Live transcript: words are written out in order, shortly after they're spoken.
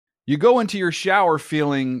You go into your shower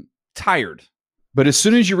feeling tired, but as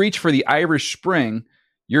soon as you reach for the Irish Spring,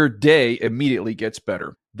 your day immediately gets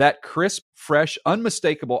better. That crisp, fresh,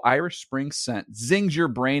 unmistakable Irish Spring scent zings your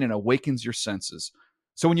brain and awakens your senses.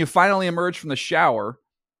 So when you finally emerge from the shower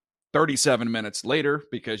 37 minutes later,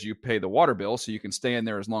 because you pay the water bill so you can stay in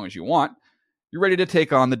there as long as you want, you're ready to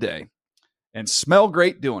take on the day and smell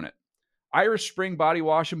great doing it. Irish Spring Body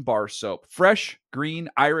Wash and Bar Soap. Fresh, green,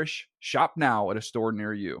 Irish. Shop now at a store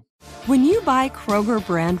near you. When you buy Kroger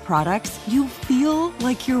brand products, you feel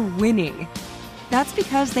like you're winning. That's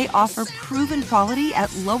because they offer proven quality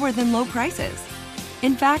at lower than low prices.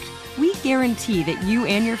 In fact, we guarantee that you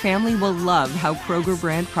and your family will love how Kroger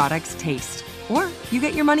brand products taste, or you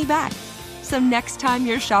get your money back. So next time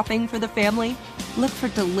you're shopping for the family, look for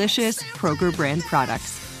delicious Kroger brand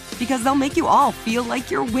products, because they'll make you all feel like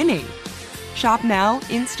you're winning. Shop now,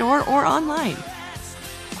 in-store, or online.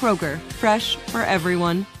 Kroger, fresh for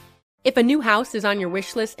everyone. If a new house is on your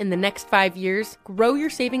wish list in the next 5 years, grow your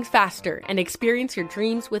savings faster and experience your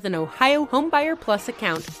dreams with an Ohio Homebuyer Plus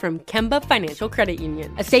account from Kemba Financial Credit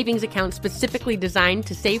Union. A savings account specifically designed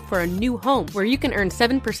to save for a new home, where you can earn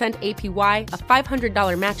 7% APY, a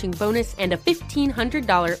 $500 matching bonus, and a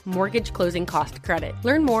 $1,500 mortgage closing cost credit.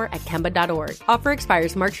 Learn more at Kemba.org. Offer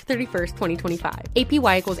expires March 31st, 2025.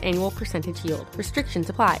 APY equals annual percentage yield. Restrictions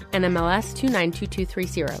apply. NMLS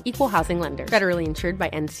 292230. Equal housing lender. Federally insured by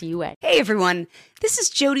NCUA. Hey everyone, this is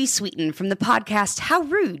Jody Sweeten from the podcast How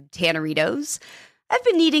Rude, Tanneritos. I've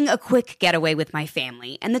been needing a quick getaway with my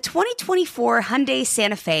family, and the 2024 Hyundai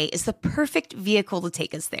Santa Fe is the perfect vehicle to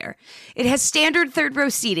take us there. It has standard third-row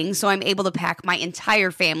seating, so I'm able to pack my entire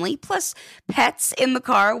family, plus pets, in the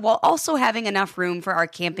car, while also having enough room for our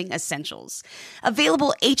camping essentials.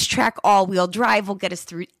 Available H-Track all-wheel drive will get us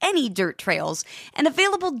through any dirt trails, and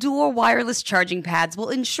available dual wireless charging pads will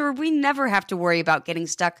ensure we never have to worry about getting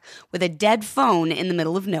stuck with a dead phone in the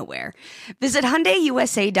middle of nowhere. Visit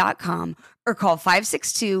HyundaiUSA.com or call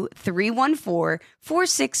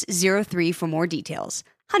 562-314-4603 for more details.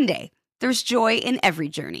 Hyundai, there's joy in every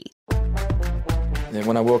journey. And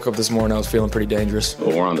when I woke up this morning, I was feeling pretty dangerous.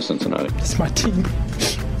 Well, we're on to Cincinnati. It's my team.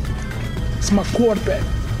 It's my quarterback.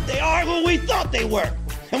 They are who we thought they were,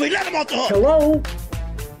 and we let them off the hook. Hello?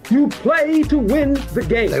 You play to win the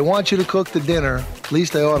game. They want you to cook the dinner. At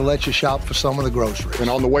least they ought to let you shop for some of the groceries. And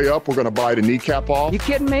on the way up, we're going to buy the kneecap off. You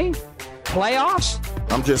kidding me? Playoffs?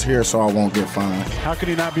 I'm just here so I won't get fined. How can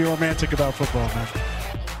you not be romantic about football, man?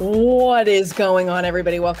 What is going on,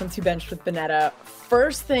 everybody? Welcome to Benched with Bonetta.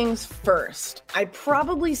 First things first, I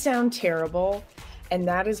probably sound terrible, and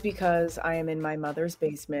that is because I am in my mother's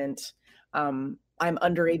basement. I'm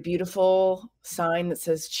under a beautiful sign that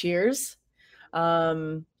says cheers.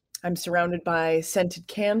 I'm surrounded by scented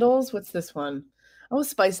candles. What's this one? Oh,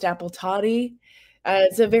 spiced apple toddy.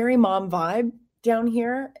 It's a very mom vibe down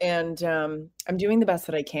here, and I'm doing the best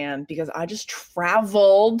that I can because I just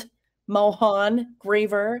traveled Mohan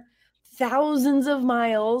Graver thousands of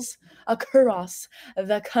miles across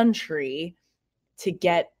the country to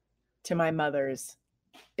get to my mother's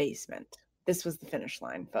basement. This was the finish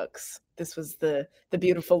line, folks. This was the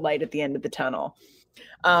beautiful light at the end of the tunnel.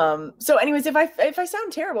 So anyways, if I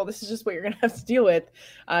sound terrible, this is just what you're gonna have to deal with.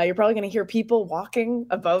 You're probably gonna hear people walking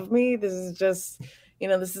above me. This is just,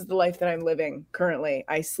 this is the life that I'm living currently.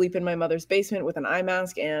 I sleep in my mother's basement with an eye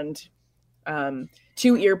mask and 2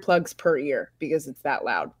 earplugs per ear because it's that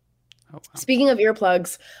loud. Oh, wow. Speaking of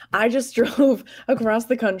earplugs, I just drove across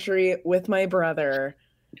the country with my brother.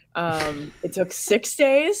 It took 6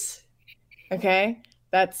 days. Okay.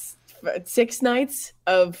 That's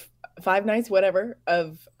 5 nights, whatever,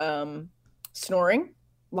 of snoring.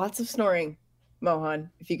 Lots of snoring, Mohan,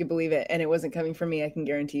 if you could believe it. And it wasn't coming from me. I can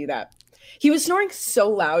guarantee you that. He was snoring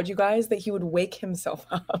so loud, you guys, that he would wake himself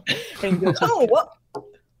up. And he'd be like, oh,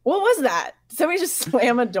 what was that? Did somebody just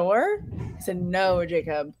slam a door? I said, no,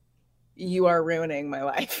 Jacob, you are ruining my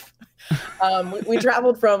life. We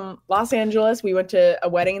traveled from Los Angeles. We went to a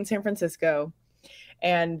wedding in San Francisco.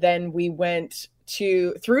 And then we went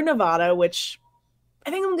through Nevada, which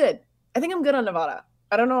I think I'm good. I think I'm good on Nevada.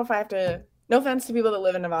 I don't know if I have to, no offense to people that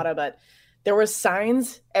live in Nevada, but there were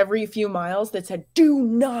signs every few miles that said, do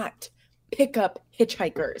not pick up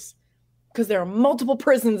hitchhikers because there are multiple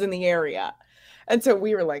prisons in the area. And so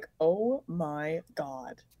we were like, oh my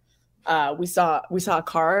God. We saw a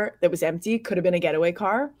car that was empty, could have been a getaway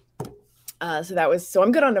car. So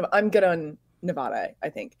I'm good on Nevada, I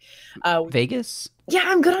think. Vegas? Yeah,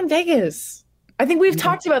 I'm good on Vegas. I think we've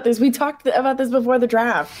talked about this. We talked about this before the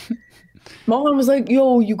draft. Mohan was like,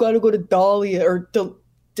 yo, you got to go to Dahlia or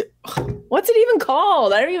What's it even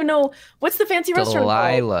called? I don't even know. What's the fancy restaurant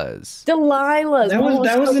Delilah's. Delilah's.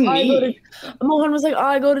 That wasn't me. Mohan was like,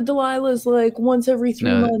 I go to Delilah's like once every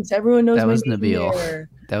 3 months. Everyone knows that my was name Nabil. there.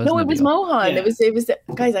 That was no, Nabil. it was Mohan. Yeah. It was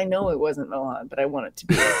guys, I know it wasn't Mohan, but I want it to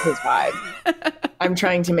be his vibe. I'm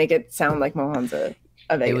trying to make it sound like Mohan's a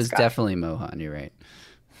Vegas It was guy. definitely Mohan. You're right.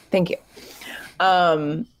 Thank you.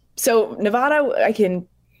 So Nevada, I can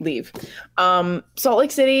leave. Salt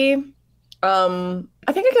Lake City,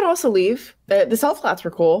 I think I could also leave. The Salt Flats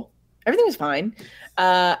were cool. Everything was fine.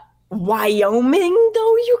 Wyoming,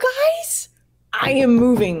 though, you guys, I am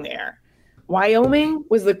moving there. Wyoming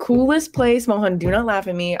was the coolest place. Mohan, do not laugh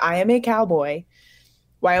at me. I am a cowboy.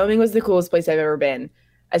 Wyoming was the coolest place I've ever been.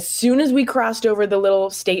 As soon as we crossed over the little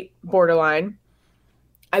state borderline,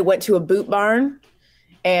 I went to a boot barn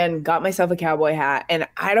and got myself a cowboy hat. And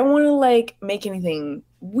I don't want to like make anything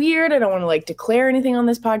weird. I don't want to like declare anything on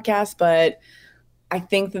this podcast, but I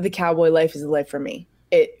think that the cowboy life is the life for me.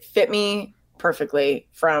 It fit me perfectly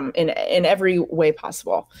in every way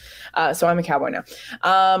possible. So I'm a cowboy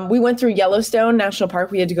now. We went through Yellowstone National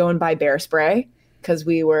Park. We had to go and buy bear spray because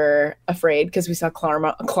we were afraid because we saw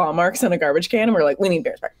claw marks on a garbage can and we're like, we need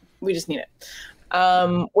bear spray. We just need it.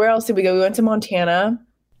 Where else did we go? We went to Montana.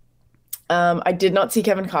 I did not see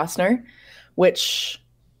Kevin Costner, which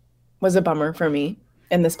was a bummer for me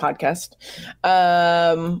in this podcast.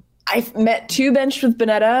 I've met 2 Benched with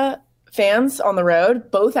Bonetta fans on the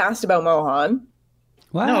road. Both asked about Mohan.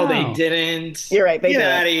 Wow. No, they didn't. You're right. They Get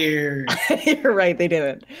didn't. out of here. You're right. They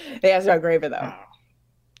didn't. They asked about Graver, though.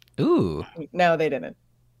 Ooh. No, they didn't.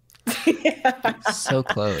 So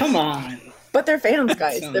close. Come on. But they're fans,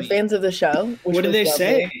 guys. They're fans of the show. What did they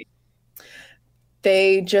say?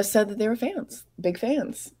 They just said that they were fans, big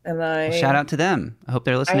fans. And Well, shout out to them. I hope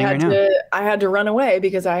they're listening right now. I had to run away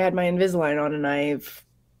because I had my Invisalign on and I've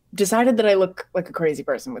decided that I look like a crazy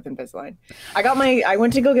person with Invisalign. I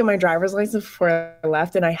went to go get my driver's license before I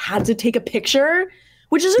left and I had to take a picture,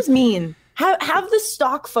 which is just mean. Have the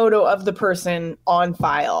stock photo of the person on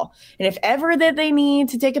file. And if ever that they need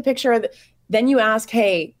to take a picture, then you ask,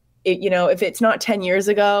 hey, if it's not 10 years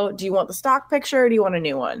ago, do you want the stock picture or do you want a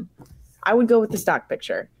new one? I would go with the stock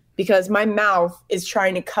picture because my mouth is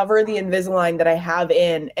trying to cover the Invisalign that I have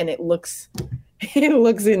in and it looks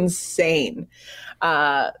insane.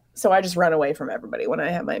 So I just run away from everybody when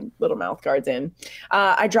I have my little mouth guards in.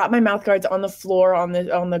 I dropped my mouth guards on the floor on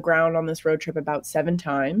the ground on this road trip about 7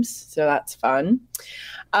 times. So that's fun.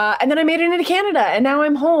 And then I made it into Canada and now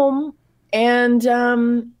I'm home and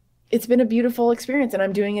it's been a beautiful experience and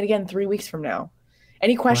I'm doing it again 3 weeks from now.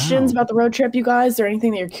 Any questions about the road trip, you guys, or anything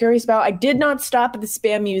that you're curious about? I did not stop at the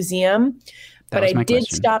Spam Museum, but I did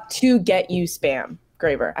stop to get you Spam,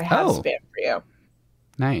 Graver. I have Spam for you.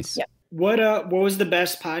 Nice. Yeah. What was the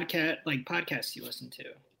best podcast you listened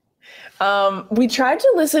to? We tried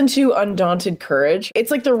to listen to Undaunted Courage. It's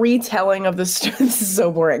like the retelling of this is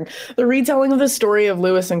so boring. The retelling of the story of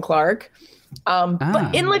Lewis and Clark.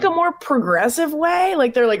 But in like a more progressive way,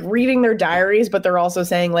 like they're like reading their diaries, but they're also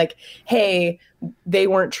saying like, hey, they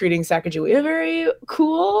weren't treating Sacagawea very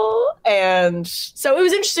cool. And so it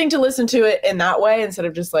was interesting to listen to it in that way instead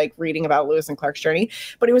of just like reading about Lewis and Clark's journey.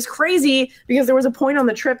 But it was crazy because there was a point on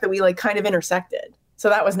the trip that we like kind of intersected. So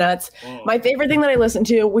that was nuts. Whoa. My favorite thing that I listened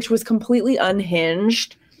to, which was completely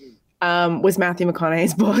unhinged, was Matthew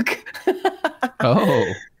McConaughey's book.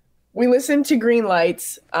 Oh. We listened to Green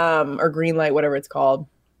Lights, or Green Light, whatever it's called.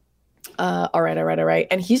 All right.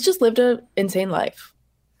 And he's just lived an insane life.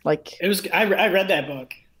 Like it was. I read that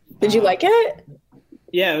book. Did you like it?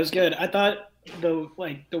 Yeah, it was good. I thought the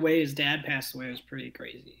way his dad passed away was pretty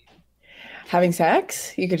crazy. Having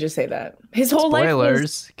sex? You could just say that. His whole life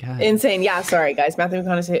was insane. Yeah, sorry guys. Matthew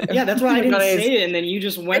McConaughey. Yeah, that's why I didn't say it, and then you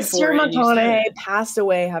just went for it. Mr. McConaughey passed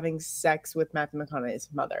away having sex with Matthew McConaughey's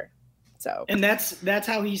mother. So. And that's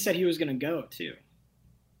how he said he was going to go too.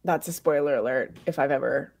 That's a spoiler alert if I've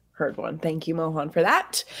ever heard one. Thank you, Mohan, for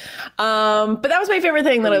that. But that was my favorite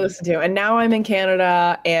thing that I listened to. And now I'm in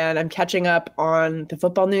Canada and I'm catching up on the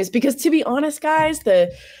football news because to be honest, guys,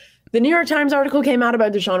 the New York Times article came out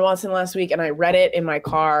about Deshaun Watson last week and I read it in my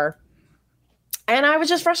car and I was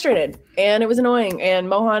just frustrated and it was annoying. And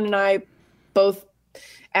Mohan and I, both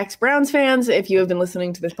ex-Browns fans, if you have been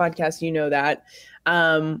listening to this podcast, you know that.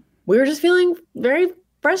 We were just feeling very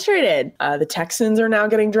frustrated. The Texans are now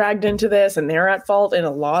getting dragged into this and they're at fault in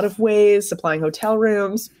a lot of ways, supplying hotel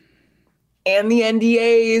rooms and the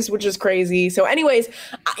NDAs, which is crazy. So anyways,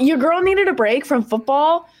 your girl needed a break from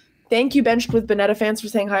football. Thank you, Benched with Bonetta fans, for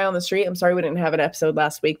saying hi on the street. I'm sorry we didn't have an episode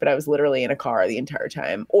last week, but I was literally in a car the entire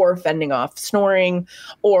time or fending off snoring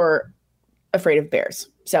or afraid of bears.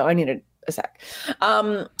 So I needed a sec.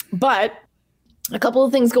 But a couple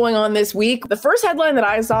of things going on this week. The first headline that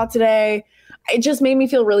I saw today, it just made me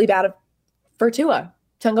feel really bad for Tua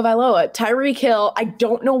Tagovailoa. Tyreek Hill, I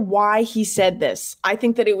don't know why he said this. I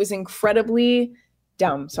think that it was incredibly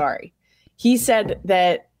dumb. Sorry. He said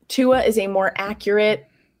that Tua is a more accurate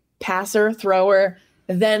passer, thrower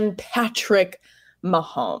than Patrick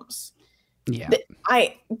Mahomes. Yeah.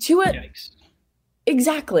 Tua, Yikes.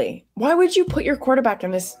 exactly. Why would you put your quarterback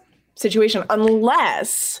in this situation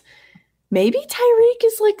unless maybe Tyreek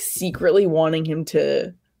is like secretly wanting him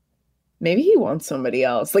to, maybe he wants somebody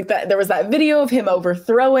else. Like that, there was that video of him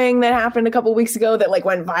overthrowing that happened a couple weeks ago that like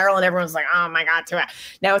went viral and everyone's like, oh my God, Tua.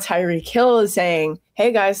 Now Tyreek Hill is saying,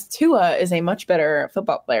 hey guys, Tua is a much better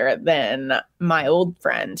football player than my old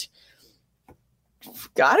friend.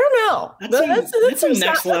 I don't know. That's some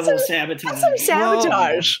next level sabotage. That's some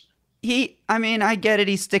sabotage. I get it.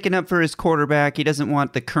 He's sticking up for his quarterback. He doesn't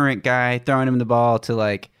want the current guy throwing him the ball to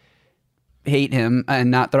like hate him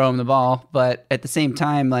and not throw him the ball. But at the same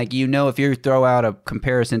time, like, if you throw out a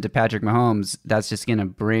comparison to Patrick Mahomes, that's just going to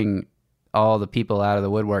bring all the people out of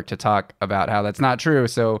the woodwork to talk about how that's not true.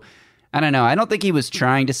 So I don't know. I don't think he was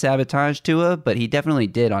trying to sabotage Tua, but he definitely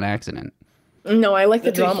did on accident. No, I like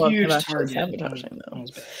the drama of him actually sabotaging, though.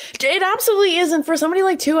 It absolutely isn't. For somebody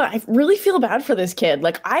like Tua, I really feel bad for this kid.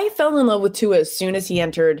 Like, I fell in love with Tua as soon as he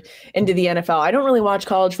entered into the NFL. I don't really watch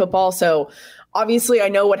college football, so obviously I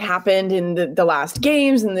know what happened in the last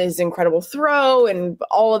games and his incredible throw and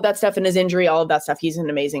all of that stuff and his injury, all of that stuff. He's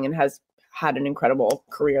an amazing and has had an incredible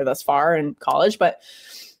career thus far in college. But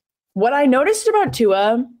what I noticed about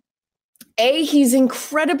Tua, he's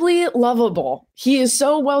incredibly lovable. He is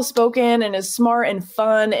so well-spoken and is smart and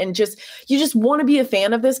fun and you just want to be a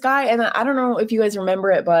fan of this guy. And I don't know if you guys remember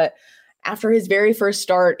it, but after his very first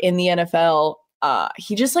start in the NFL,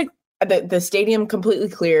 he just like the stadium completely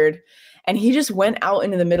cleared and he just went out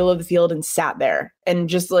into the middle of the field and sat there and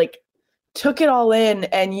just like took it all in.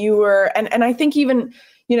 And and I think even,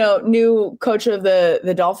 new coach of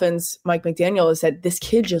the Dolphins, Mike McDaniel, has said this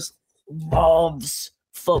kid just loves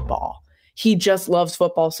football. He just loves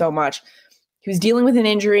football so much. He was dealing with an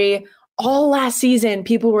injury all last season.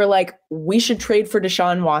 People were like, we should trade for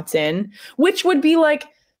Deshaun Watson, which would be like,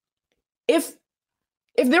 if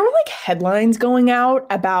there were like headlines going out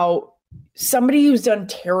about somebody who's done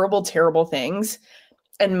terrible, terrible things,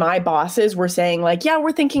 and my bosses were saying like, yeah,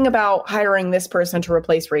 we're thinking about hiring this person to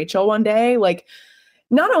replace Rachel one day. Like,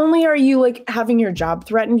 not only are you like having your job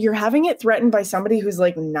threatened, you're having it threatened by somebody who's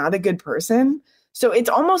like not a good person. So it's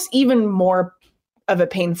almost even more of a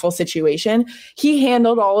painful situation. He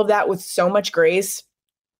handled all of that with so much grace.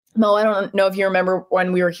 Mo, I don't know if you remember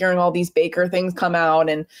when we were hearing all these Baker things come out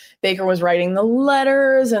and Baker was writing the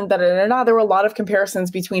letters and da-da-da-da. There were a lot of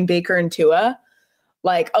comparisons between Baker and Tua.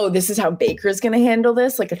 Like, oh, this is how Baker's going to handle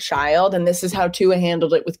this like a child. And this is how Tua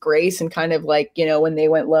handled it with grace and kind of like, when they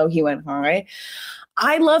went low, he went high.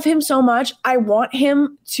 I love him so much. I want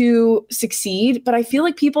him to succeed, but I feel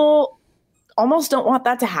like people almost don't want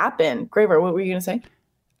that to happen. Graver, what were you going to say?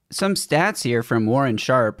 Some stats here from Warren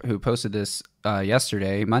Sharp, who posted this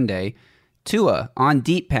yesterday, Monday. Tua on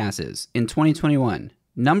deep passes in 2021,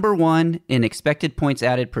 number 1 in expected points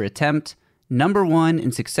added per attempt, number 1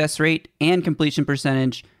 in success rate and completion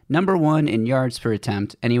percentage, number 1 in yards per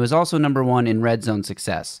attempt, and he was also number 1 in red zone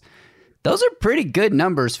success. Those are pretty good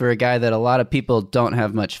numbers for a guy that a lot of people don't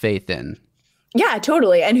have much faith in. Yeah,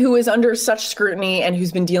 totally. And who is under such scrutiny and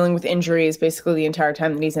who's been dealing with injuries basically the entire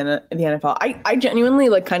time that he's in the NFL. I genuinely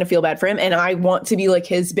like kind of feel bad for him. And I want to be like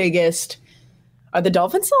his biggest. Are the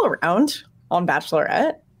Dolphins still around on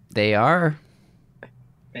Bachelorette? They are.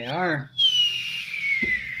 They are.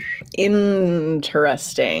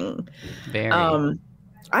 Interesting. Very.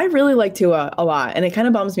 I really like Tua a lot. And it kind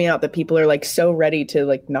of bums me out that people are like so ready to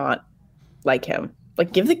like not like him.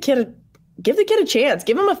 Like give the kid a chance.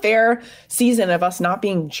 Give him a fair season of us not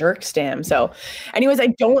being jerks to him. So anyways, I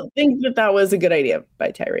don't think that was a good idea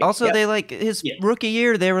by Tyreek. Also, they like his rookie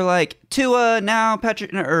year, they were like, Tua, now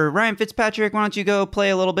Ryan Fitzpatrick, why don't you go play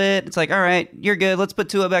a little bit? It's like, all right, you're good. Let's put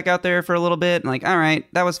Tua back out there for a little bit. And like, all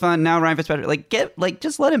right, that was fun. Now Ryan Fitzpatrick,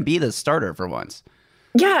 just let him be the starter for once.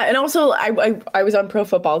 Yeah. And also I was on Pro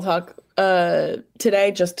Football Talk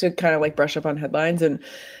today just to kind of like brush up on headlines. And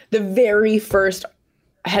the very first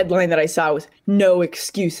headline that I saw was no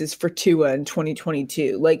excuses for Tua in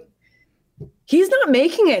 2022. Like, he's not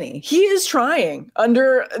making any. He is trying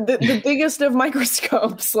under the biggest of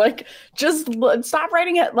microscopes. Like, just stop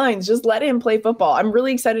writing headlines. Just let him play football. I'm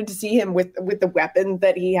really excited to see him with the weapon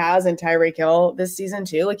that he has in Tyreek Hill this season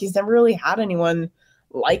too. Like, he's never really had anyone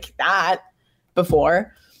like that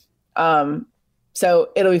before. So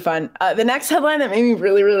it'll be fun. The next headline that made me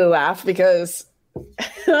really, really laugh because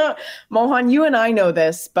Mohan, you and I know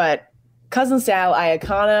this, but cousin Sal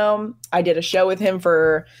Iacono, I did a show with him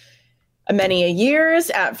for many years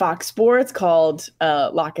at Fox Sports called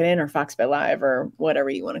Lock It In or Fox Bet Live or whatever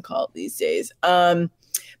you want to call it these days.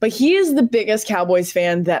 But he is the biggest Cowboys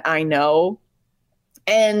fan that I know.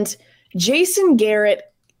 And Jason Garrett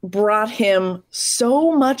brought him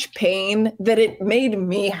so much pain that it made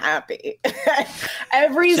me happy.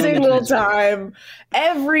 every single time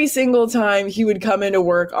he would come into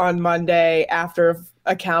work on Monday after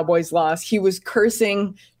a Cowboys loss, he was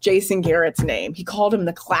cursing Jason Garrett's name. He called him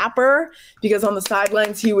the clapper because on the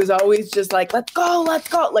sidelines, he was always just like, let's go,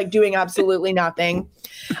 like doing absolutely nothing.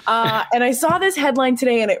 And I saw this headline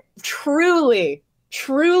today and it truly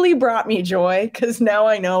brought me joy because now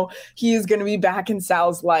I know he is going to be back in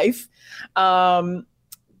Sal's life.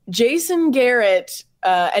 Jason Garrett,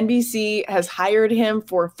 NBC has hired him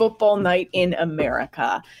for Football Night in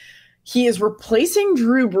America. He is replacing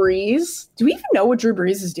Drew Brees. Do we even know what Drew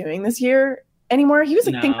Brees is doing this year anymore? He was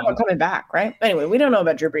thinking about coming back, right? Anyway, we don't know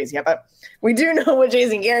about Drew Brees yet, but we do know what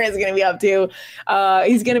Jason Garrett is going to be up to.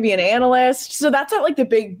 He's going to be an analyst. So that's at like the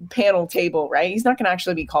big panel table, right? He's not going to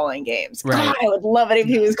actually be calling games. Right. God, I would love it if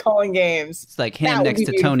he was calling games. It's like him next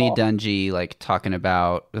to Tony Dungy, like talking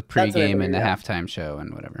about the pregame and the halftime show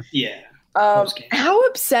and whatever. Yeah. How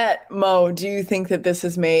upset, Mo, do you think that this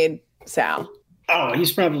has made Sal? Oh,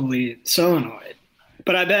 he's probably so annoyed.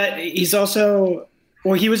 But I bet he's also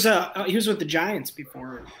he was with the Giants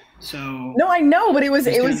before. So no, I know, but it was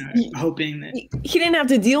hoping that he didn't have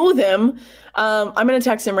to deal with him. I'm gonna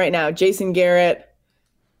text him right now. Jason Garrett,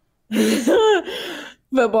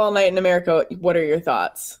 Football Night in America. What are your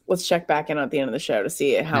thoughts? Let's check back in at the end of the show to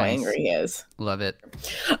see how angry he is. Love it.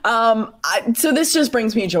 So this just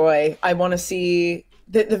brings me joy. I want to see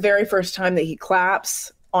the very first time that he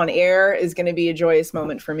claps on air is going to be a joyous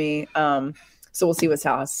moment for me. So we'll see what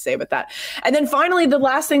Sal has to say about that. And then finally, the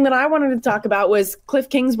last thing that I wanted to talk about was Cliff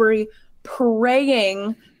Kingsbury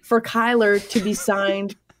praying for Kyler to be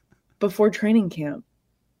signed before training camp.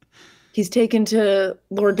 He's taken to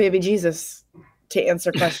Lord Baby Jesus to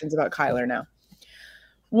answer questions about Kyler now.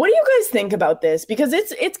 What do you guys think about this? Because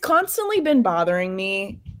it's constantly been bothering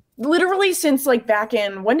me literally since like back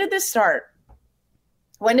in, when did this start?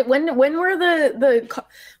 When was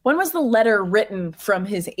the letter written from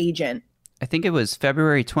his agent? I think it was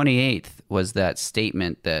February 28th was that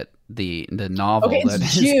statement that the novel that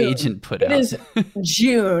his agent put out. It is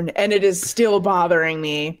June, and it is still bothering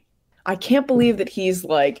me. I can't believe that he's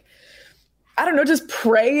like, I don't know, just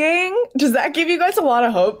praying. Does that give you guys a lot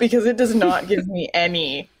of hope? Because it does not give me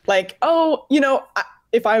any. Like,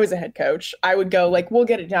 if I was a head coach, I would go like, we'll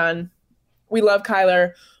get it done. We love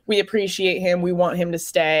Kyler. We appreciate him. We want him to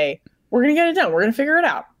stay. We're going to get it done. We're going to figure it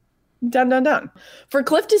out. Done. For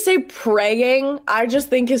Cliff to say praying, I just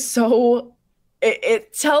think is so,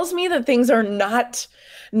 it tells me that things are not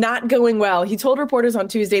going well. He told reporters on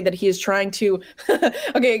Tuesday that he is trying to,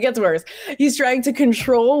 okay, it gets worse. He's trying to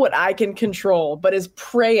control what I can control, but is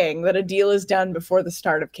praying that a deal is done before the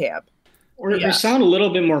start of camp. Or sound a little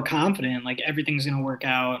bit more confident, like everything's going to work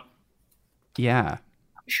out. Yeah.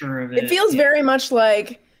 I'm sure of it. It feels very much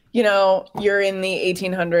like, you're in the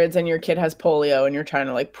 1800s and your kid has polio and you're trying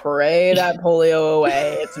to like pray that polio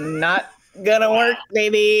away. It's not gonna work,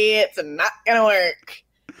 baby. It's not gonna work.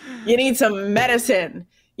 You need some medicine.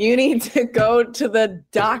 You need to go to the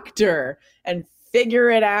doctor and figure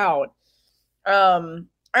it out. I'm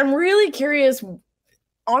really curious.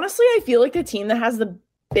 Honestly, I feel like the team that has the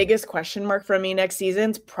biggest question mark for me next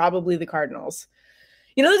season is probably the Cardinals.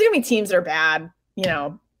 There's gonna be teams that are bad,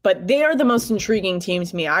 but they are the most intriguing team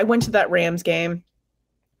to me. I went to that Rams game.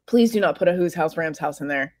 Please do not put a Whose House Rams house in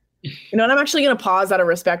there. And I'm actually going to pause out of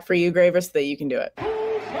respect for you, Graver, so that you can do it. I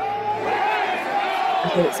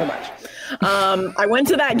hate it so much. I went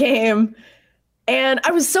to that game, and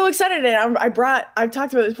I was so excited. And I've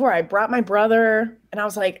talked about this before. I brought my brother, and I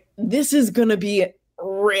was like, this is going to be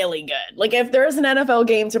really good. Like, if there's an NFL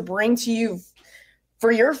game to bring to you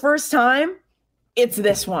for your first time, it's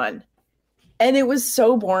this one. And it was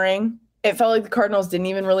so boring. It felt like the Cardinals didn't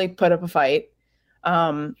even really put up a fight.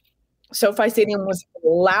 SoFi Stadium was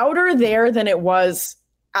louder there than it was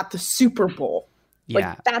at the Super Bowl. Yeah.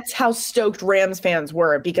 Like, that's how stoked Rams fans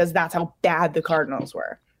were because that's how bad the Cardinals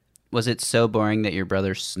were. Was it so boring that your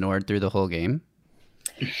brother snored through the whole game?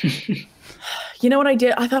 You know what I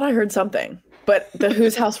did? I thought I heard something. But the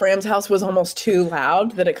Whose House Rams house was almost too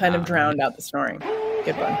loud that it kind of drowned out the snoring.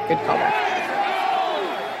 Good one. Good callback.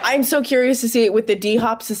 I'm so curious to see it with the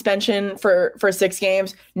D-Hop suspension for 6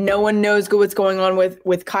 games. No one knows what's going on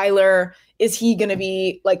with Kyler. Is he going to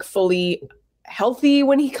be like fully healthy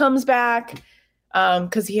when he comes back?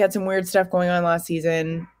 Because he had some weird stuff going on last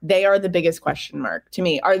season. They are the biggest question mark to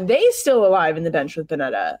me. Are they still alive in the Bench with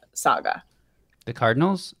Bonetta saga? The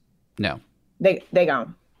Cardinals? No. They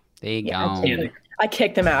gone. They gone. I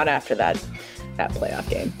kicked them out after that playoff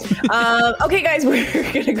game. Okay, guys, we're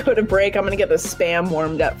going to go to break. I'm going to get the spam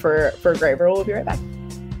warmed up for Graver. We'll be right back.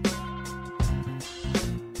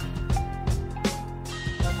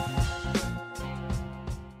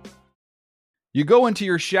 You go into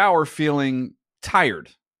your shower feeling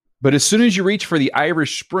tired, but as soon as you reach for the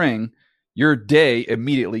Irish Spring, your day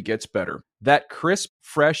immediately gets better. That crisp,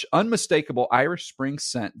 fresh, unmistakable Irish Spring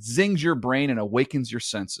scent zings your brain and awakens your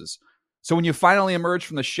senses. So when you finally emerge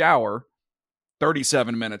from the shower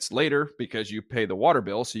 37 minutes later, because you pay the water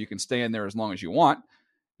bill so you can stay in there as long as you want,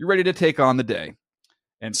 you're ready to take on the day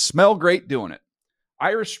and smell great doing it.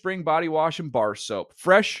 Irish Spring Body Wash and Bar Soap.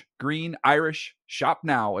 Fresh, green, Irish. Shop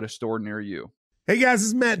now at a store near you. Hey guys, this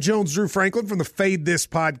is Matt Jones, Drew Franklin from the Fade This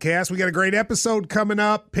podcast. We got a great episode coming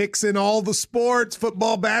up, picks in all the sports,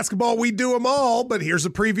 football, basketball, we do them all, but here's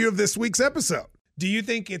a preview of this week's episode. Do you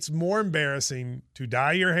think it's more embarrassing to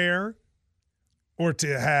dye your hair or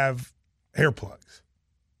to have hair plugs?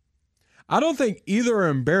 I don't think either are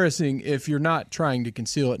embarrassing if you're not trying to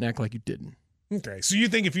conceal it and act like you didn't. Okay, so you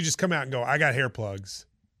think if you just come out and go, I got hair plugs.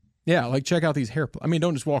 Yeah, like check out these hair plugs. I mean,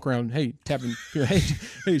 don't just walk around, hey, tapping,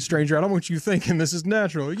 hey, stranger, I don't want you thinking this is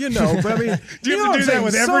natural. You know, but I mean, do you have to do that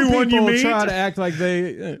with everyone you meet? Try to act like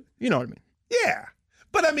they, you know what I mean? Yeah.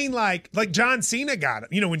 But I mean, like John Cena got it.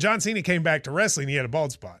 You know, when John Cena came back to wrestling, he had a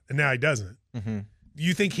bald spot, and now he doesn't. Mm-hmm.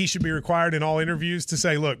 You think he should be required in all interviews to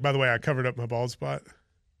say, look, by the way, I covered up my bald spot?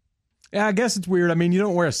 Yeah, I guess it's weird. I mean, you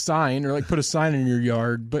don't wear a sign or like put a sign in your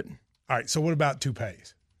yard, but. All right, so what about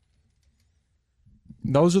toupees?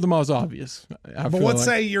 Those are the most obvious. But let's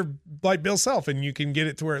say you're like Bill Self and you can get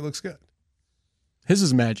it to where it looks good. His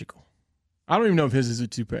is magical. I don't even know if his is a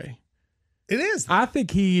toupee. It is. I think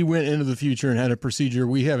he went into the future and had a procedure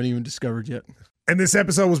we haven't even discovered yet. And this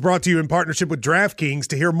episode was brought to you in partnership with DraftKings.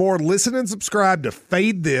 To hear more, listen and subscribe to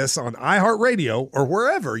Fade This on iHeartRadio or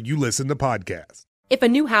wherever you listen to podcasts. If a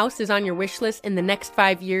new house is on your wish list in the next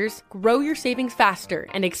 5 years, grow your savings faster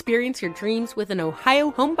and experience your dreams with an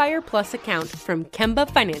Ohio Homebuyer Plus account from Kemba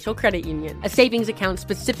Financial Credit Union. A savings account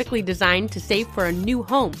specifically designed to save for a new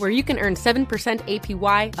home, where you can earn 7%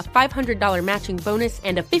 APY, a $500 matching bonus,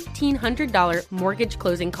 and a $1,500 mortgage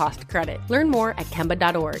closing cost credit. Learn more at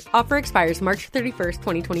Kemba.org. Offer expires March 31st,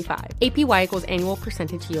 2025. APY equals annual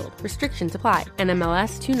percentage yield. Restrictions apply.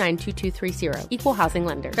 NMLS 292230. Equal housing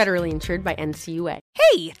lender. Federally insured by NCUA.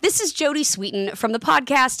 Hey, this is Jody Sweeten from the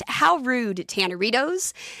podcast How Rude,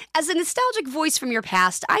 Tanneritos. As a nostalgic voice from your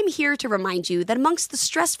past, I'm here to remind you that amongst the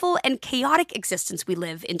stressful and chaotic existence we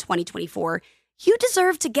live in 2024, you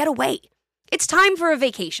deserve to get away. It's time for a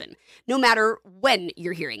vacation, no matter when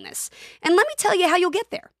you're hearing this. And let me tell you how you'll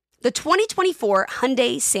get there. The 2024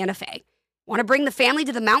 Hyundai Santa Fe. Want to bring the family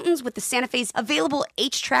to the mountains with the Santa Fe's available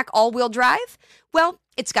H-Track all-wheel drive? Well,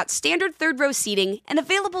 it's got standard third-row seating and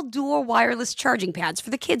available dual wireless charging pads for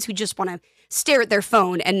the kids who just want to stare at their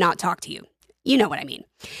phone and not talk to you. You know what I mean.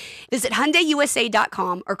 Visit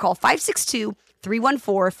HyundaiUSA.com or call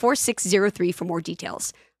 562-314-4603 for more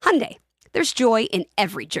details. Hyundai, there's joy in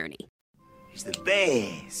every journey. It's the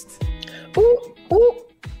best. Ooh, ooh.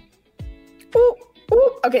 Ooh.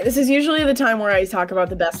 Ooh. Okay, this is usually the time where I talk about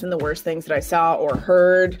the best and the worst things that I saw or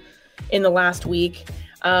heard in the last week.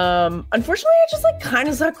 Unfortunately, I just kind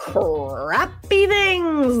of saw crappy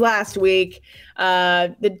things last week.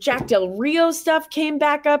 The Jack Del Rio stuff came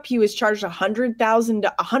back up. He was charged $100,000,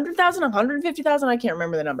 $150,000. I can't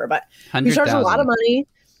remember the number, but he was charged a lot of money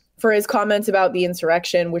for his comments about the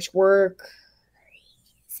insurrection, which were crazy.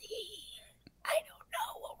 I don't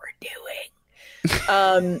know what we're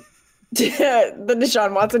doing. The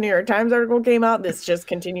Deshaun Watson New York Times article came out. This just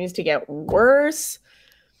continues to get worse.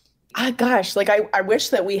 Gosh, I wish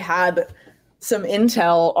that we had some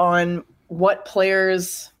intel on what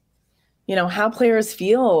players, how players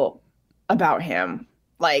feel about him.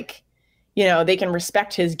 They can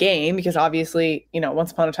respect his game because obviously,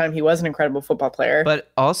 once upon a time he was an incredible football player.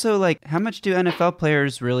 But also, how much do NFL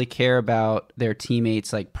players really care about their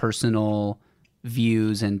teammates' personal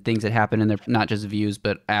views and things that happen in their, not just views,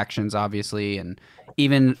 but actions, obviously, and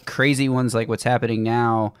even crazy ones like what's happening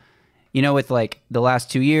now. With the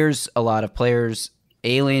last 2 years, a lot of players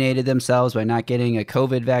alienated themselves by not getting a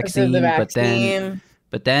COVID vaccine, but then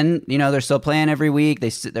But then, they're still playing every week.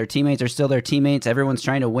 Their teammates are still their teammates. Everyone's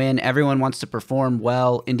trying to win. Everyone wants to perform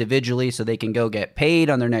well individually so they can go get paid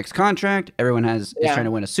on their next contract. Everyone is trying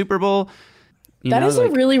to win a Super Bowl. That is a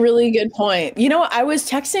really, really good point. I was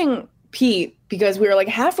texting Pete because we were like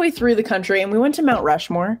halfway through the country and we went to Mount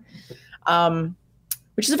Rushmore,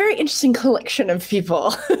 which is a very interesting collection of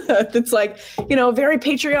people. That's like, very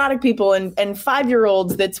patriotic people and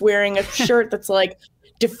 5-year-olds that's wearing a shirt that's like,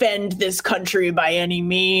 defend this country by any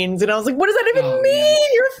means. And I was like, what does that even mean?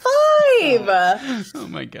 You're 5. Oh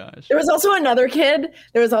my gosh. There was also another kid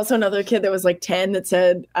that was like 10 that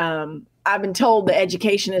said, I've been told that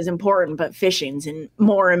education is important, but fishing's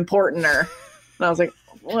more importanter. And I was like,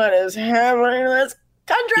 what is happening in this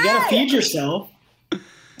country? You gotta feed yourself.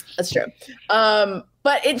 That's true.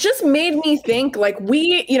 But it just made me think, like,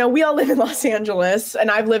 we all live in Los Angeles, and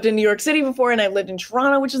I've lived in New York City before, and I've lived in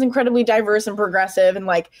Toronto, which is incredibly diverse and progressive. And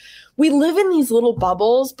like, we live in these little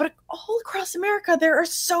bubbles, but all across America, there are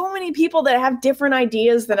so many people that have different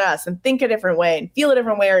ideas than us and think a different way and feel a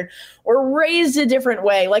different way or raised a different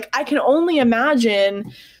way. Like, I can only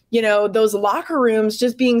imagine, those locker rooms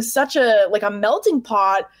just being such a melting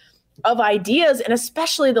pot of ideas. And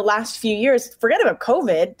especially the last few years, forget about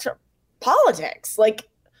COVID, politics. Like,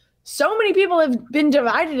 so many people have been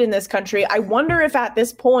divided in this country. I wonder if at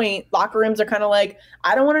this point locker rooms are kind of like,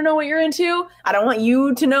 I don't want to know what you're into. I don't want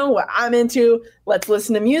you to know what I'm into. Let's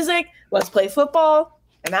listen to music. Let's play football.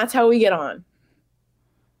 And that's how we get on.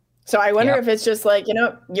 So I wonder if it's just like,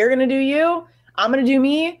 you're going to do you. I'm going to do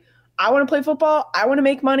me. I want to play football. I want to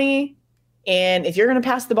make money. And if you're going to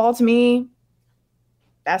pass the ball to me,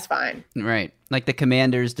 that's fine. Right. Like the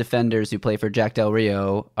Commanders defenders who play for Jack Del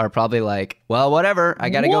Rio are probably like, well, whatever. I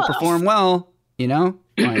got to go perform well, Like,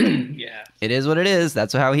 yeah. It is what it is.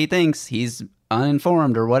 That's how he thinks. He's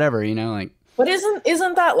uninformed or whatever, like. But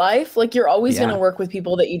isn't that life? Like, you're always going to work with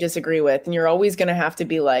people that you disagree with, and you're always going to have to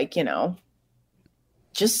be like,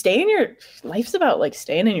 just stay in your life's about like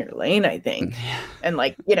staying in your lane, I think. And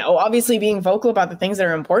like, obviously being vocal about the things that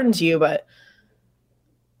are important to you, but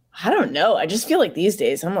I don't know. I just feel like these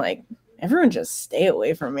days I'm like, everyone just stay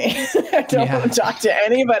away from me. I don't want to talk to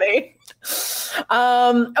anybody.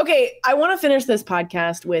 Okay. I want to finish this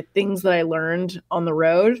podcast with things that I learned on the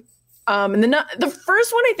road. And then the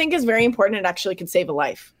first one I think is very important. It actually could save a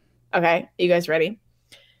life. Okay. Are you guys ready?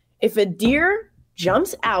 If a deer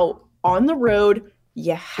jumps out on the road,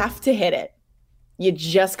 you have to hit it. You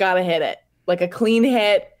just got to hit it. Like a clean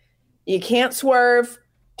hit. You can't swerve.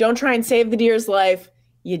 Don't try and save the deer's life.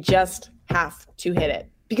 You just have to hit it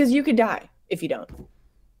because you could die if you don't.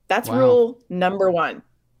 That's rule number 1.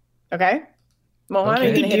 Okay? Mohan,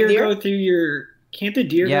 Can't the deer go through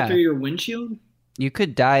your windshield? You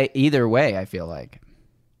could die either way, I feel like.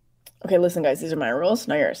 Okay, listen, guys. These are my rules,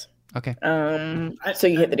 not yours. Okay. So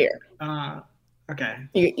you hit the deer. Okay.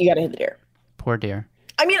 You got to hit the deer. Poor deer.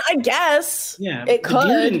 I mean, I guess it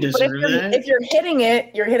could. But if you're hitting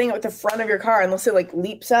it with the front of your car unless it like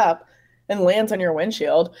leaps up and lands on your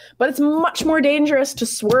windshield. But it's much more dangerous to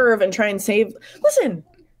swerve and try and save. Listen,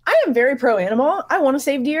 I am very pro animal. I want to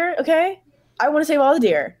save deer, okay? I want to save all the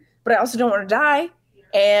deer, but I also don't want to die.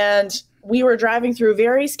 And we were driving through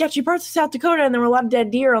very sketchy parts of South Dakota, and there were a lot of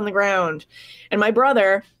dead deer on the ground. And my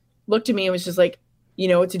brother looked at me and was just like, you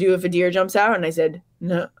know what to do if a deer jumps out? And I said,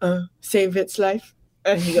 no, save its life.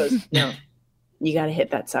 And he goes, no, you got to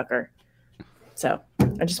hit that sucker. So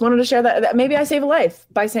I just wanted to share that maybe I save a life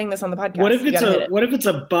by saying this on the podcast. What if it's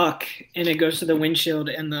a buck and it goes to the windshield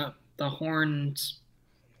and the horns,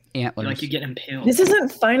 antlers, like you get impaled? This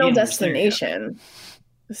isn't Final Destination.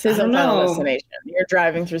 This isn't Final Destination. You're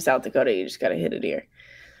driving through South Dakota. You just got to hit a deer.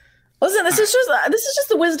 Listen, this is just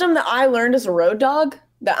the wisdom that I learned as a road dog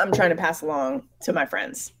that I'm trying to pass along to my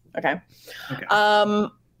friends. Okay.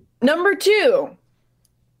 Number 2.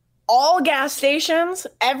 All gas stations,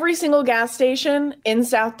 every single gas station in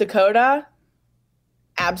South Dakota,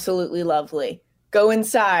 absolutely lovely. Go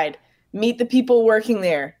inside, meet the people working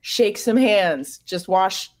there, shake some hands, just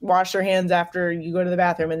wash your hands after you go to the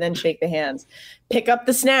bathroom and then shake the hands. Pick up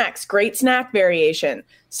the snacks, great snack variation.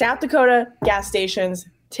 South Dakota gas stations,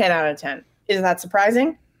 10 out of 10. Isn't that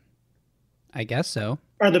surprising? I guess so.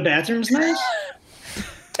 Are the bathrooms nice?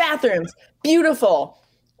 Bathrooms, beautiful.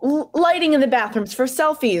 Lighting in the bathrooms for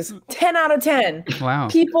selfies, 10 out of 10. Wow.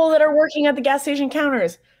 People that are working at the gas station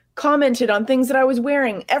counters commented on things that I was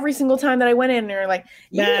wearing every single time that I went in, and they're like,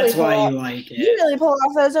 that's why you like it. You really pull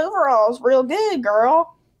off those overalls real good,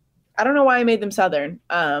 girl. I don't know why I made them Southern,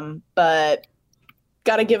 but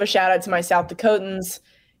got to give a shout out to my South Dakotans.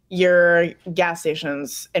 Your gas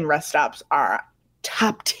stations and rest stops are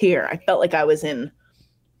top tier. I felt like I was in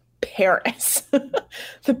Paris.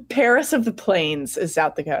 The Paris of the plains is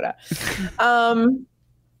South Dakota.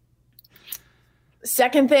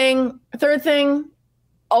 Third thing,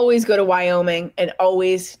 always go to Wyoming and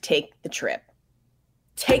always take the trip.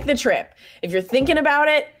 Take the trip. If you're thinking about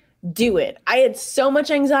it, do it. I had so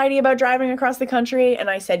much anxiety about driving across the country,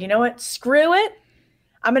 and I said, you know what? Screw it.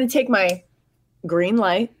 I'm going to take my green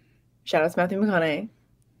light. Shout out to Matthew McConaughey.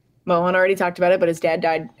 Mohan already talked about it, but his dad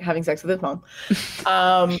died having sex with his mom.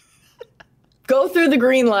 Go through the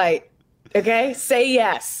green light. Okay? Say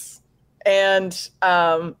yes. And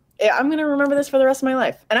I'm going to remember this for the rest of my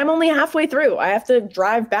life. And I'm only halfway through. I have to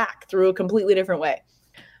drive back through a completely different way.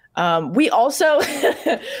 We also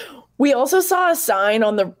saw a sign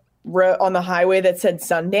on the highway that said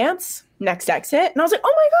Sundance, next exit. And I was like,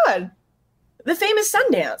 oh my God, the famous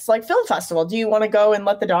Sundance, like film festival. Do you want to go and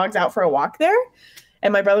let the dogs out for a walk there?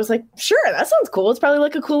 And my brother was like, sure, that sounds cool. It's probably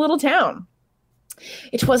like a cool little town.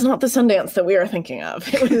 It was not the Sundance that we were thinking of.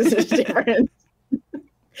 It was a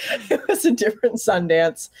different,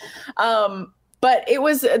 Sundance. But it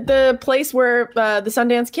was the place where the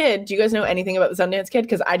Sundance Kid, do you guys know anything about the Sundance Kid?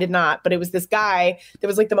 Because I did not, but it was this guy that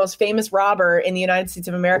was like the most famous robber in the United States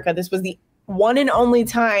of America. This was the one and only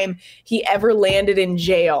time he ever landed in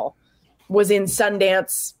jail, was in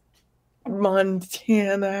Sundance,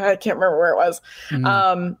 Montana. I can't remember where it was.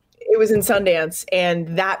 It was in Sundance,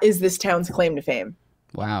 and that is this town's claim to fame.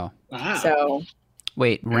 Wow. So,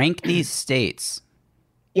 wait, rank these states.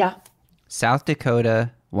 Yeah. South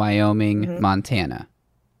Dakota, Wyoming, Montana.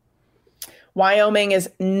 Wyoming is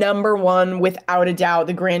number one without a doubt.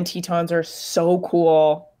 The Grand Tetons are so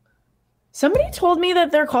cool. Somebody told me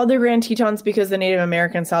that they're called the Grand Tetons because the Native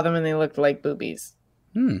Americans saw them and they looked like boobies.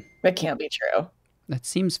 That can't be true. That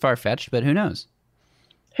seems far-fetched, but who knows?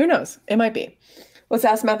 Who knows? It might be. Let's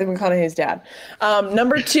ask Matthew McConaughey's dad.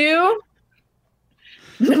 Number two,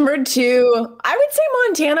 I would say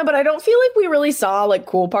Montana, but I don't feel like we really saw like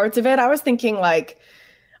cool parts of it. I was thinking like,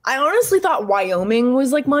 I honestly thought Wyoming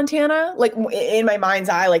was like Montana, like in my mind's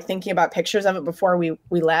eye, like thinking about pictures of it before we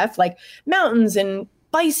left, like mountains and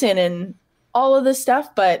bison and all of this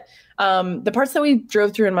stuff. But the parts that we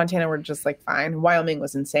drove through in Montana were just like fine. Wyoming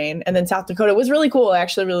was insane. And then South Dakota was really cool. I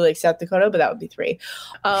actually really like South Dakota, but that would be 3.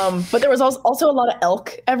 But there was also a lot of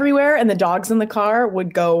elk everywhere, and the dogs in the car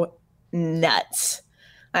would go nuts.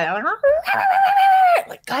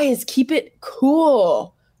 Like, guys, keep it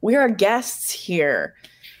cool. We are guests here.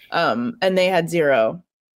 And they had zero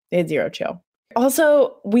chill.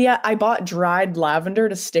 Also, I bought dried lavender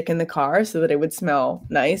to stick in the car so that it would smell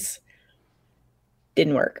nice.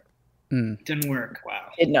 Didn't work. Didn't work. Wow.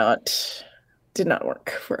 Did not work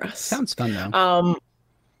for us. Sounds fun though.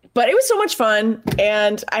 But it was so much fun,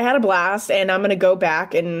 and I had a blast, and I'm going to go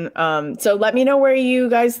back. And so let me know where you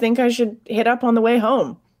guys think I should hit up on the way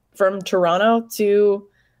home from Toronto to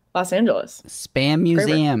Los Angeles. Spam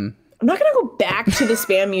Museum. I'm not going to go back to the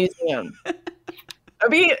Spam Museum. It'd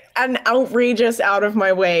be an outrageous, out of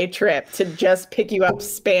my way trip to just pick you up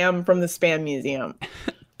spam from the Spam Museum.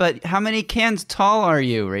 But how many cans tall are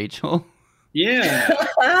you, Rachel?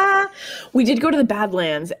 Yeah. We did go to the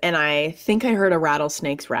Badlands, and I think I heard a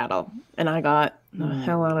rattlesnake's rattle, and I got the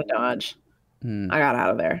hell out of Dodge. I got out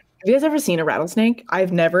of there. Have you guys ever seen a rattlesnake?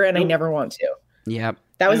 I've never, and I never want to. Yep.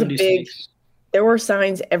 That was a big, there were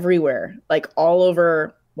signs everywhere, like all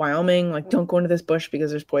over Wyoming, like don't go into this bush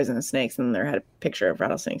because there's poisonous snakes. And there had a picture of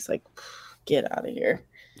rattlesnakes, like get out of here.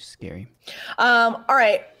 Scary. All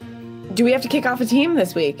right. Do we have to kick off a team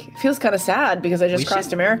this week? It feels kind of sad because I just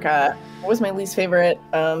crossed America. What was my least favorite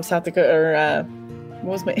South Dakota, or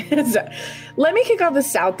what was my let me kick off the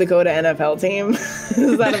South Dakota NFL team.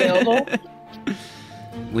 Is that available?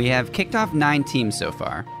 We have kicked off 9 teams so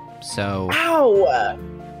far. So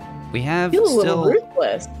we have still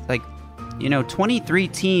ruthless. Like 23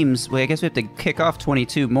 teams. Well, I guess we have to kick off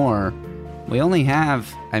 22 more. We only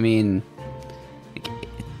have,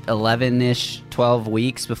 11-ish, 12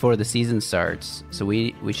 weeks before the season starts. So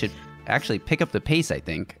we should actually pick up the pace, I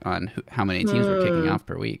think, on how many teams we're kicking off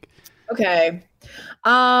per week. Okay.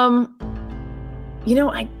 I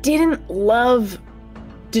didn't love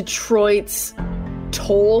Detroit's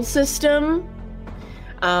toll system.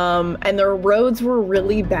 And their roads were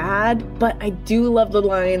really bad, but I do love the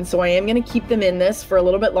Lions, so I am going to keep them in this for a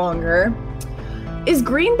little bit longer. Is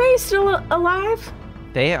Green Bay still alive?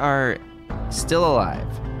 They are still alive.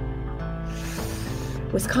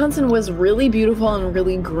 Wisconsin was really beautiful and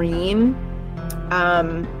really green.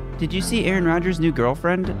 Did you see Aaron Rodgers' new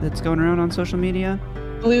girlfriend that's going around on social media?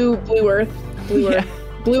 Blue of Earth. Blue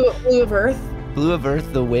of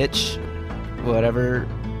Earth, the witch, whatever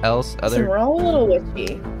else. So we're all a little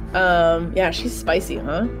witchy. Yeah, she's spicy,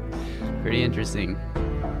 huh? Pretty interesting.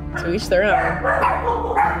 To each their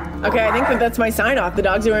own. Okay, I think that's my sign off. The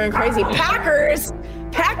dogs are going crazy. Packers,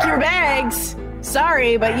 pack your bags.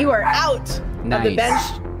 Sorry, but you are out of the bench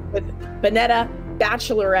with Bonnetta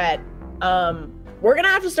Bachelorette. We're going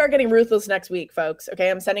to have to start getting ruthless next week, folks.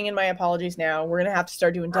 Okay, I'm sending in my apologies now. We're going to have to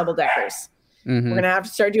start doing double-deckers. Mm-hmm. We're going to have to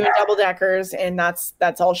start doing double-deckers, and that's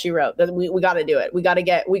all she wrote. We got to do it. We got to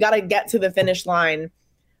get to the finish line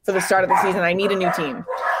for the start of the season. I need a new team.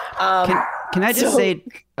 Can I just say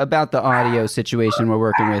about the audio situation we're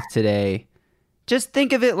working with today? Just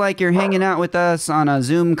think of it like you're hanging out with us on a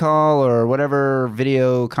Zoom call or whatever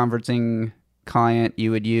video conferencing client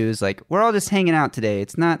you would use. Like, we're all just hanging out today.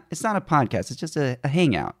 It's not a podcast. It's just a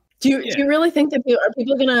hangout. Do you really think that are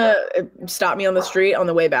people gonna stop me on the street on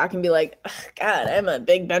the way back and be like, God, I'm a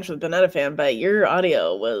big Bench with Bonnetta fan, but your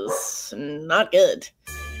audio was not good.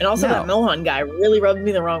 And also that Milhan guy really rubbed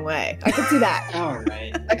me the wrong way. I could see that. All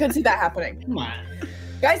right. I could see that happening. Come on.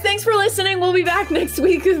 Guys, thanks for listening. We'll be back next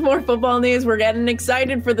week with more football news. We're getting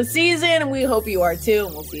excited for the season, and we hope you are too.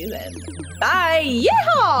 And we'll see you then. Bye.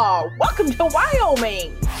 Yeehaw! Welcome to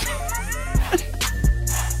Wyoming.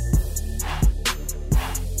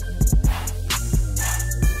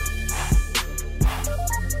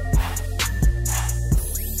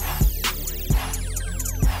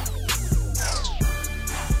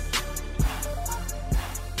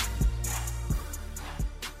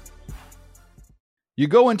 You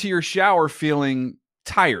go into your shower feeling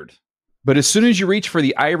tired, but as soon as you reach for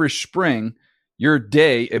the Irish Spring, your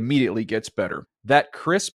day immediately gets better. That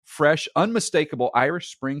crisp, fresh, unmistakable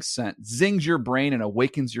Irish Spring scent zings your brain and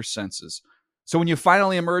awakens your senses. So when you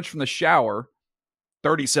finally emerge from the shower,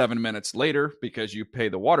 37 minutes later, because you pay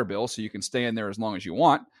the water bill so you can stay in there as long as you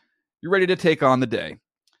want, you're ready to take on the day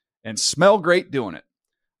and smell great doing it.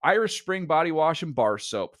 Irish Spring Body Wash and Bar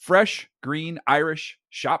Soap. Fresh, green, Irish.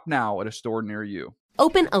 Shop now at a store near you.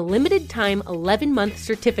 Open a limited-time 11-month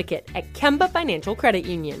certificate at Kemba Financial Credit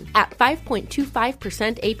Union. At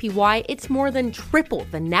 5.25% APY, it's more than triple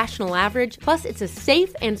the national average, plus it's a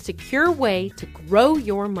safe and secure way to grow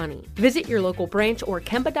your money. Visit your local branch or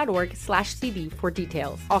kemba.org/CD for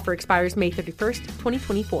details. Offer expires May 31st,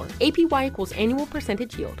 2024. APY equals annual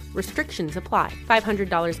percentage yield. Restrictions apply.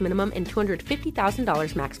 $500 minimum and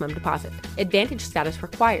 $250,000 maximum deposit. Advantage status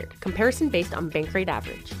required. Comparison based on bank rate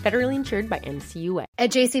average. Federally insured by NCUA.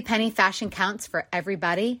 At JCPenney, fashion counts for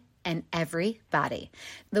everybody and everybody.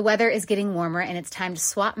 The weather is getting warmer and it's time to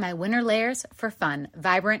swap my winter layers for fun,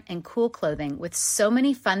 vibrant, and cool clothing. With so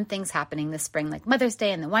many fun things happening this spring, like Mother's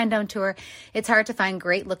Day and the Wind Down Tour, it's hard to find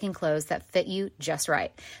great looking clothes that fit you just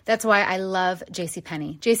right. That's why I love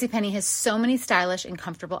JCPenney. JCPenney has so many stylish and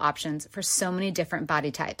comfortable options for so many different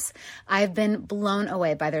body types. I've been blown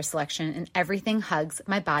away by their selection, and everything hugs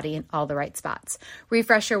my body in all the right spots.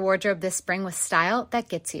 Refresh your wardrobe this spring with style that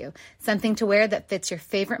gets you. Something to wear that fits your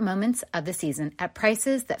favorite moments of the season at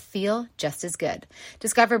prices that feel just as good.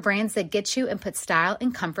 Discover brands that get you and put style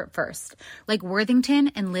and comfort first, like Worthington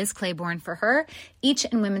and Liz Claiborne for her, each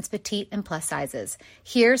in women's petite and plus sizes.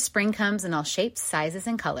 Here, spring comes in all shapes, sizes,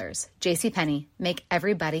 and colors. JCPenney, make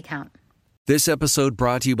everybody count. This episode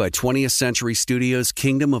brought to you by 20th Century Studios'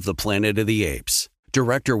 Kingdom of the Planet of the Apes.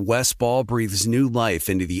 Director Wes Ball breathes new life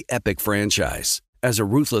into the epic franchise. As a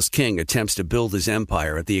ruthless king attempts to build his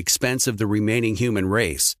empire at the expense of the remaining human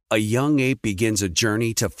race, a young ape begins a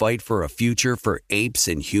journey to fight for a future for apes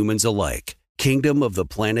and humans alike. Kingdom of the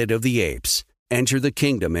Planet of the Apes. Enter the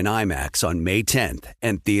kingdom in IMAX on May 10th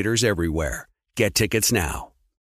and theaters everywhere. Get tickets now.